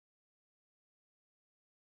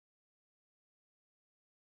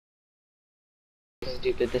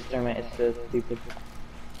stupid. This thermite is so stupid.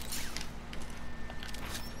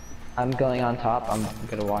 I'm going on top. I'm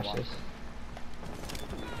gonna watch this.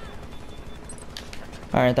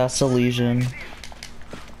 Alright, that's the Legion.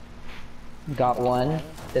 Got one.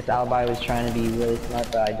 This alibi was trying to be really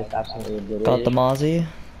smart, but I just absolutely obliterated. Got the Mozzie.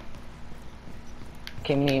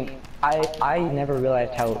 Can we? I never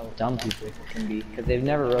realized how dumb people can be because they've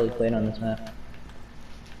never really played on this map.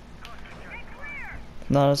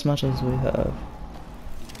 Not as much as we have.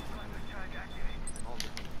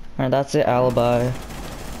 Alright, that's the alibi.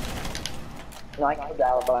 No, I killed the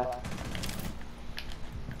alibi.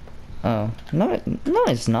 Oh. No,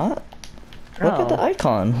 it's not. Look at the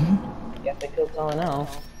icon. Guess I killed someone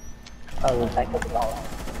else. Oh, I killed the ball.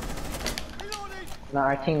 Now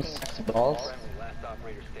our team sucks balls.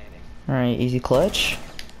 Alright, easy clutch.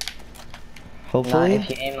 Hopefully. Not if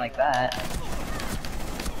you aim like that.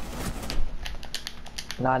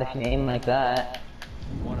 Not if you aim like that.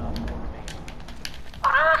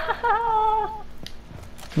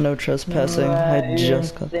 No trespassing. Matt, I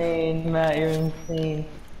just got. insane. Matt, you're insane.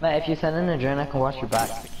 Matt, if you send in a drone, I can watch your back.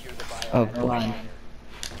 Oh boy.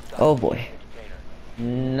 Oh boy.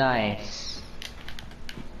 Nice.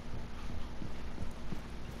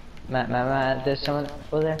 Matt, there's someone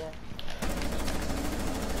over there.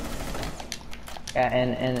 Yeah,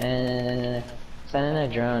 and send in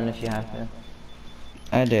a drone if you have to.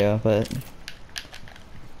 I do, but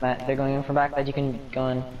Matt, they're going in from back that you can go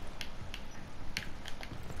in.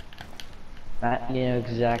 Matt, you know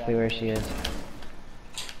exactly where she is.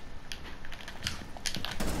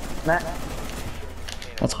 Matt.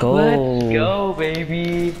 let's go. Let's go,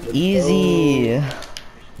 baby. Let's Easy. go.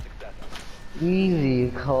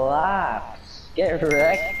 Easy collapse. Get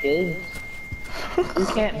wrecked, kids. You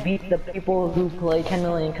can't beat the people who play 10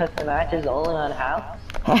 million custom matches only on house.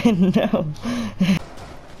 I know.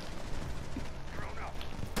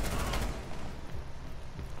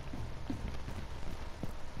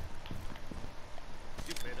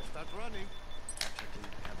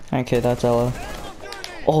 Okay, that's Ella.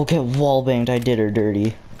 Oh, get wallbanged. I did her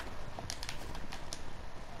dirty.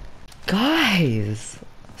 Guys,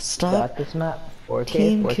 stop Got this map. 4K,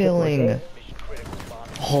 team 4K, killing. 4K.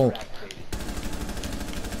 Oh.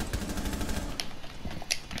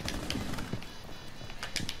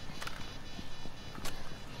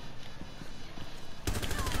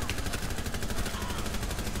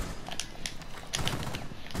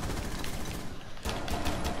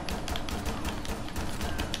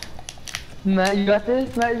 Matt, you got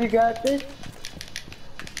this? Matt, you got this?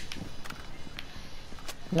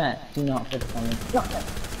 Matt, do not put it on me. No, Matt.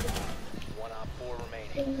 1 op 4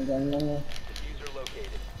 remaining. Diffuser located.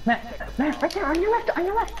 Matt, right there, on your left, on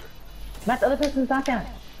your left! Matt, the other person's knocked down.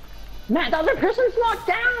 Matt, the other person's knocked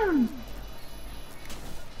down!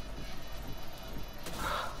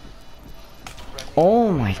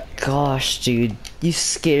 Oh my gosh, dude. You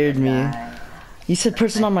scared me. You said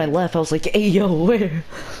person on my left. I was like, hey, yo, where?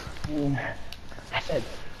 I said,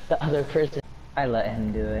 the other person. I let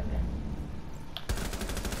him do it.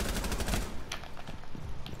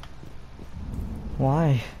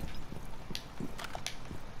 Why?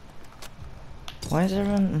 Why is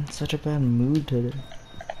everyone in such a bad mood today?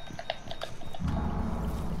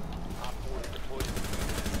 Op 4 deployed to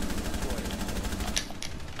destroy it.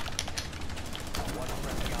 One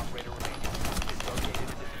friendly operator remaining. Is located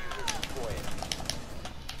the diffuser. Destroy it.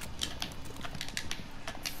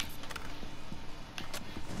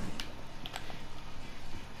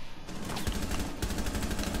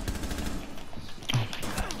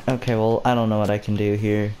 Okay, well, I don't know what I can do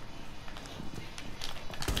here.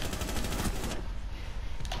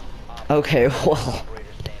 Okay, well. Operator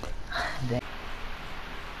standing.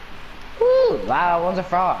 Woo! Wow, that one's a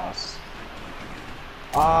frost.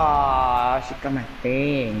 Oh, she got my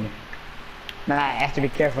thing. Man, I have to be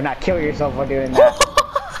careful not kill yourself while doing that.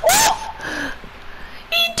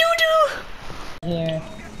 Here.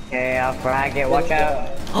 Okay, I'll frag it, watch out.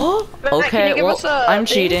 Oh, Can you okay, give well, us a I'm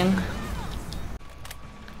thing? cheating.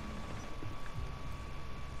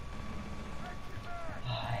 I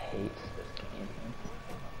hate this game.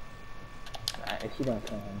 Nah, if you don't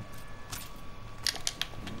kill him.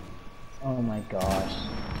 Oh my gosh.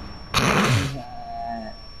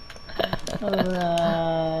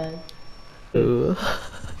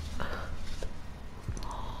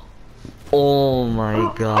 Oh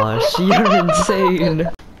my gosh, you're insane.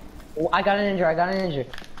 Oh, I got an injury,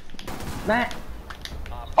 Matt!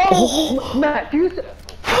 Oh! Matt, you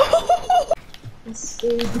This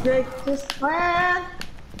is the greatest plan.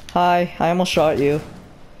 Hi, I almost shot you.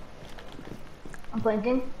 I'm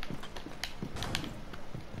blinking.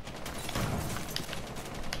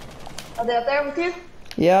 Are they up there with you?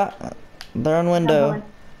 Yeah, they're on window. one.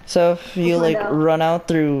 So if you Which like window? run out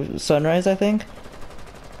through sunrise, I think.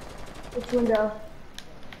 Which window?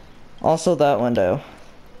 Also that window.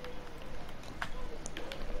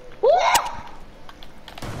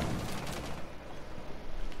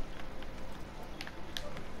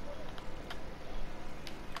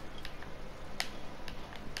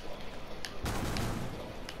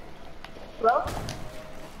 Hello?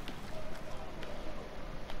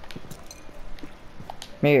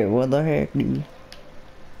 Here, what the heck, dude?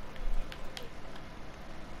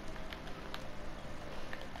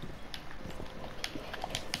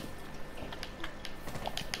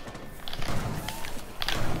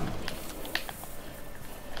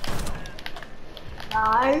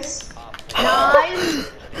 Nice.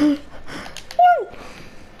 Nice.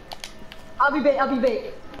 I'll be bait. I'll be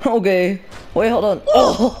bait. Okay. Wait, hold on.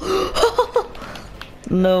 Oh!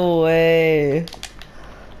 No way.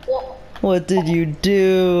 Whoa. What did you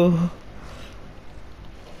do?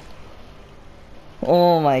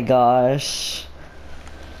 Oh my gosh.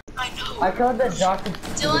 I called the doctor.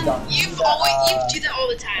 Dylan, you do that all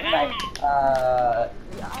the time. I don't know.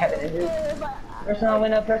 Kevin, is it? Person on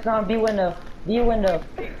window, person on B window. B window.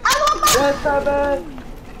 What's up, man?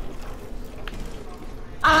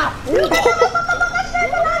 Ah! Dude,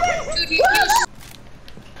 he was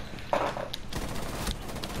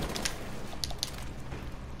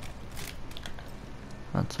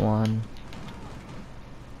That's one.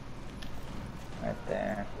 Right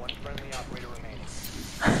there. One friendly operator remaining.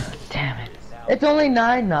 Damn it. It's only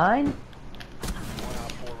 9-9? One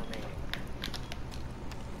op 4 remaining.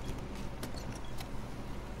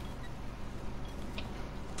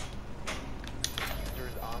 User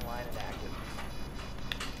is online and active.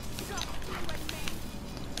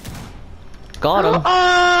 Got him.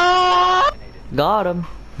 Got him.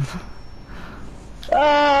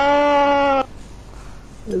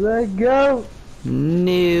 Let go!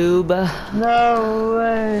 Noob. No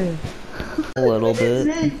way! A little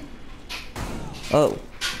bit. Oh.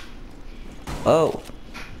 Oh.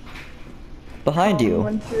 Behind you.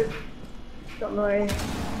 1, 2. Don't worry.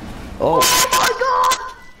 Oh.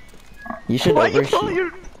 You should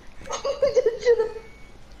overshoot.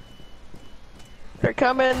 They're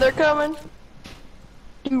coming, they're coming.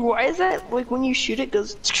 Dude, why is that, like, when you shoot it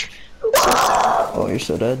goes... Oh, you're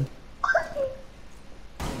so dead.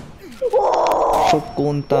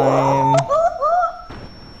 Shotgun time.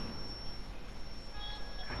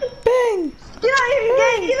 Bang! Get out of here, you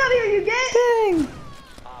gay! Get out of here, you gay! Bang!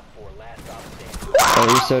 Op 4 last op standing. Oh,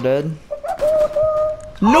 you're so dead.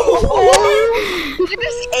 No! Did you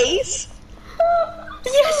just ace?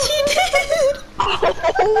 Yes, he did!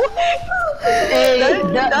 Hey,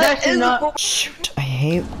 That that's is not. bull- Shoot, I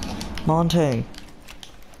hate Monte.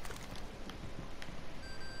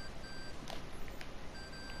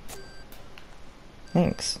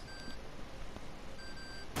 Thanks.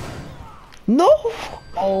 No!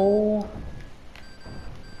 Oh.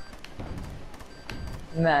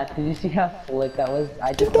 Matt, did you see how slick that was?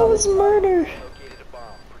 I just Dude, that was murder. Located a bomb.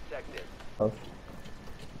 Protect it.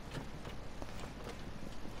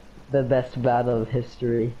 the best battle of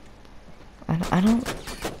history. I don't.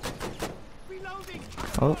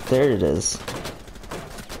 Oh, there it is.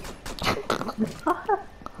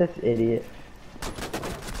 This idiot.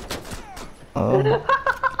 Oh.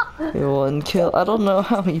 One kill. I don't know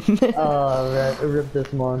how he missed. Oh, rip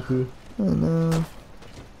this Monty. I know. They're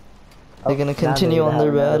Oh, gonna now continue they on their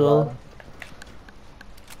have another battle. battle.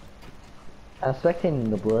 I'm spectating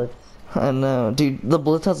the Blitz. I know, dude. The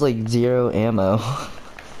Blitz has like 0 ammo.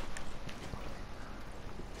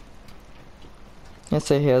 I'd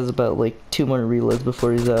say he has about like 2 more reloads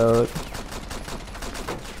before he's out.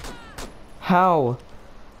 How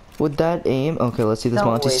would that aim? Okay, let's see this Don't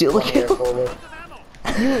Monty waste steal the one of your kill. bullets.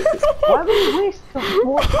 Why would you waste the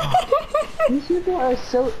four? These people are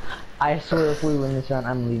so. I swear, if we win this round,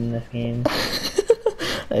 I'm leaving this game.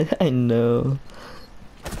 I know.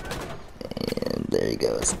 And there he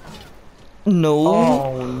goes. No.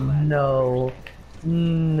 Oh no,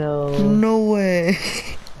 no, No way.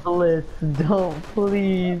 Blitz, don't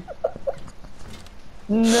please.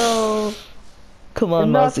 No. Come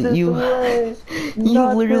on, Not Mozzie. this You way. you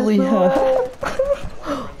Not literally this have. way.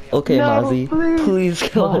 Okay, No, Mozzie. Please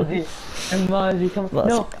kill him. Mozzie. And Mozzie, come Mozzie,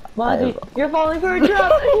 No, Mozzie, I- you're falling for a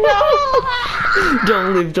trap. No.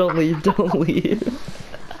 Don't leave, don't leave, don't leave.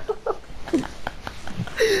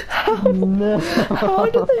 No. How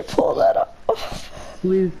did they pull that off?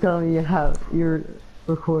 Please tell me how you're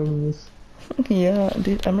recording this. Yeah,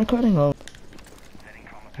 dude, I'm recording all.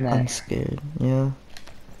 I'm Matt, scared, yeah.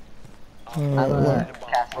 I'm gonna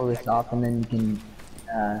castle this off and then you can,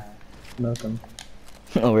 smoke them.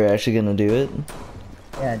 Oh, we're actually gonna do it?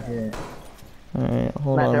 Yeah, do it. Alright,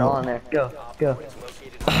 hold Matt, on. they're all in there. Go, go,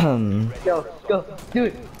 go, go. Do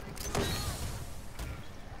it.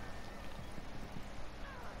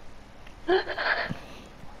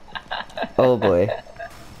 Oh boy.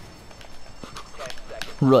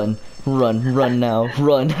 Run, run, run now,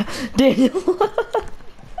 run. Daniel!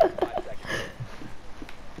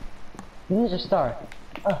 Use a star.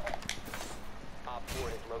 Op 4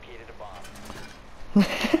 has located a bomb.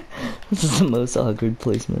 This is the most awkward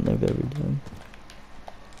placement I've ever done.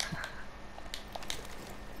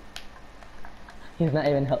 He's not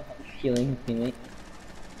even healing his teammate.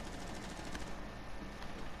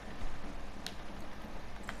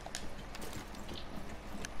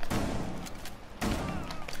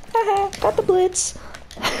 Got the blitz.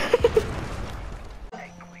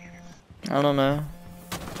 I don't know.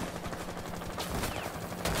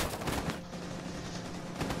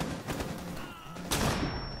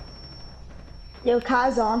 Yo,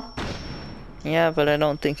 Kai's on. Yeah, but I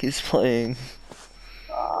don't think he's playing.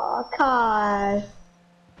 Aw, Kai.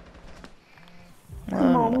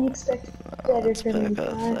 Come on, we expect better from you,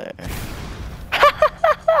 Kai. There.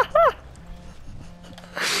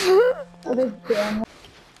 Oh, they're damn.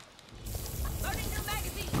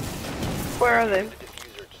 Where are they? The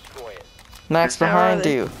diffuser, destroy it. Max, How are behind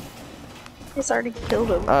they? you. He's already killed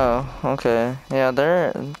him. Oh, okay. Yeah,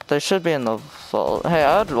 they should be in the vault. Hey,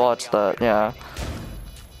 I'd watch that. Yeah.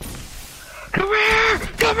 Come here!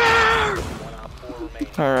 Come here!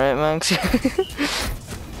 All right, Max.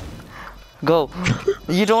 Go.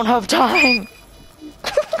 You don't have time.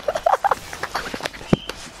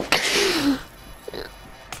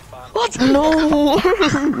 What? No.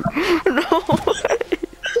 No.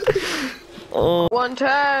 Oh. One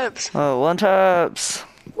taps. Oh, one taps.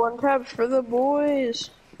 One taps for the boys.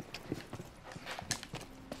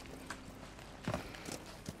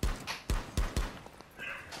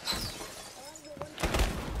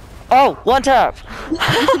 Oh, one tap.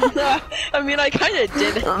 I mean, I kind of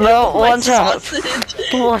did it. No, My one tap.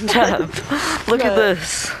 sausage. One tap. Look at No.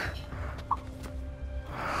 this.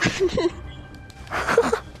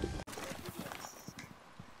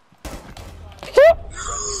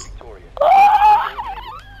 Victoria.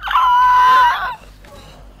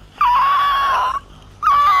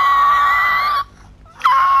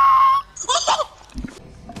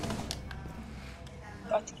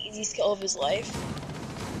 Got the easiest kill of his life.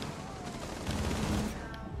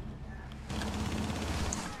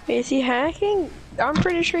 Is he hacking? I'm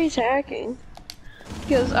pretty sure he's hacking.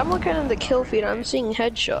 Because I'm looking at the kill feed, I'm seeing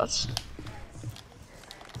headshots.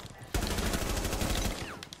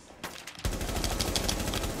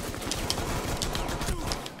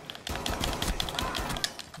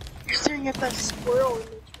 You're staring at that squirrel in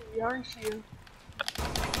the tree, aren't you?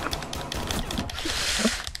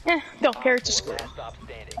 Don't care, it's a squirrel. Stop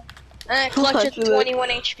standing. Clutch at Clutch with it. 21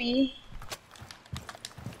 HP.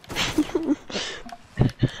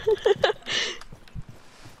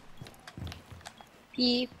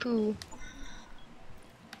 Pee poo.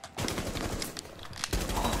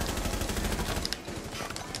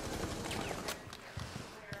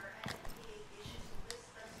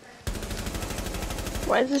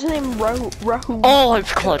 Why is his name Rahu? Oh, I've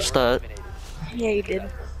clutched that. Yeah, you did.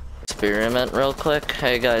 Experiment real quick.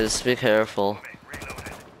 Hey guys, be careful.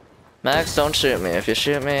 Max, don't shoot me. If you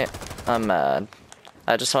shoot me, I'm mad.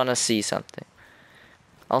 I just want to see something.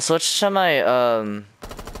 I'll switch to my,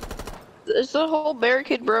 Is the whole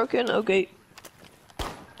barricade broken? Okay.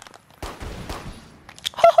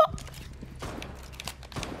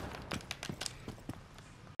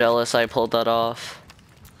 Jealous I pulled that off.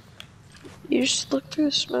 You just look through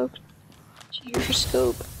the smoke to use your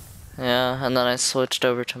scope. Yeah, and then I switched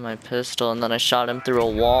over to my pistol, and then I shot him through a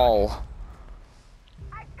wall.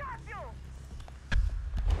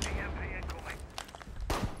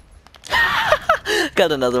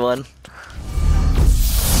 Got another one.